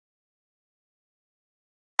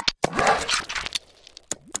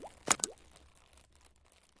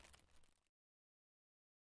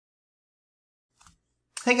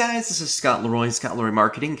Hey guys, this is Scott Leroy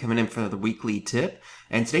Marketing, coming in for the weekly tip.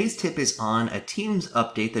 And today's tip is on a Teams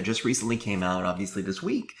update that just recently came out, obviously this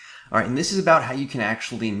week. All right, and this is about how you can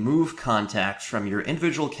actually move contacts from your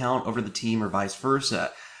individual account over the team or vice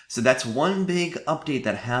versa. So that's one big update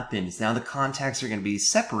that happens. Now the contacts are going to be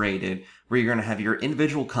separated, where you're going to have your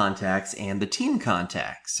individual contacts and the team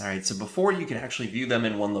contacts. All right, so before you could actually view them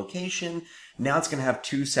in one location, now it's going to have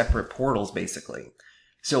two separate portals basically.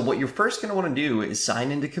 So what you're first going to want to do is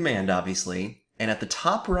sign into Command, obviously, and at the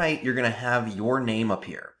top right, you're going to have your name up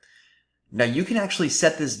here. Now you can actually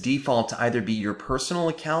set this default to either be your personal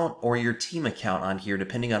account or your team account on here,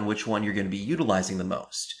 depending on which one you're going to be utilizing the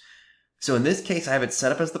most. So in this case, I have it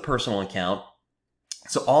set up as the personal account.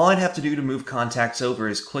 So all I'd have to do to move contacts over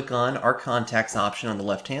is click on our contacts option on the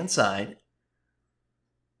left-hand side.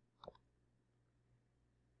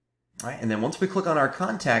 All right, and then once we click on our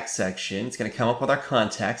contacts section, it's going to come up with our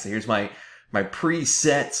contacts. So here's my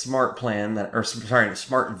preset smart plan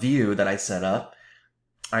smart view that I set up.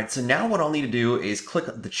 All right, so now what I'll need to do is click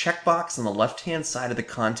the checkbox on the left-hand side of the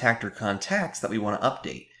contact or contacts that we want to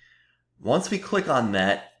update. Once we click on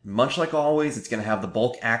that, much like always, it's going to have the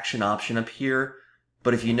bulk action option up here.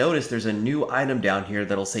 But if you notice, there's a new item down here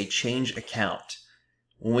that'll say change account.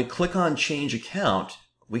 When we click on change account,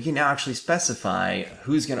 we can now actually specify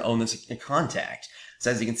who's going to own this contact.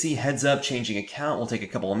 So as you can see, heads up, changing account will take a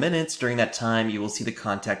couple of minutes. During that time, you will see the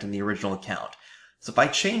contact in the original account. So if I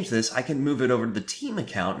change this, I can move it over to the team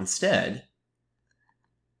account instead.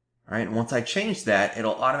 All right, and once I change that,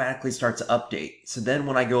 it'll automatically start to update. So then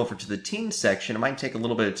when I go over to the team section, it might take a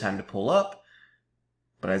little bit of time to pull up,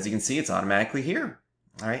 but as you can see, it's automatically here.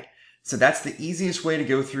 All right, so that's the easiest way to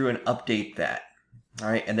go through and update that. All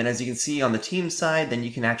right, and then as you can see on the team side, then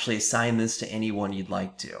you can actually assign this to anyone you'd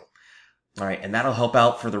like to. All right, and that'll help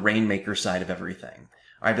out for the Rainmaker side of everything.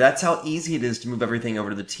 All right, but that's how easy it is to move everything over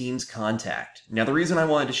to the team's contact. Now, the reason I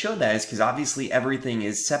wanted to show that is because obviously everything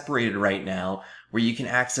is separated right now, where you can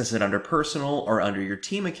access it under personal or under your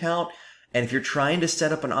team account. And if you're trying to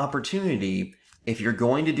set up an opportunity, if you're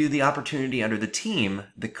going to do the opportunity under the team,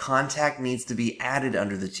 the contact needs to be added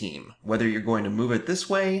under the team, whether you're going to move it this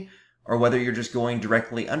way or whether you're just going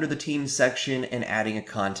directly under the team section and adding a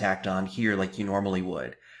contact on here like you normally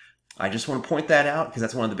would. I just want to point that out because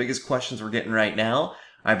that's one of the biggest questions we're getting right now. All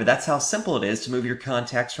right, but that's how simple it is to move your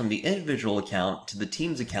contacts from the individual account to the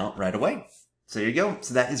team's account right away. So there you go.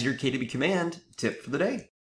 So that is your KDB Command tip for the day.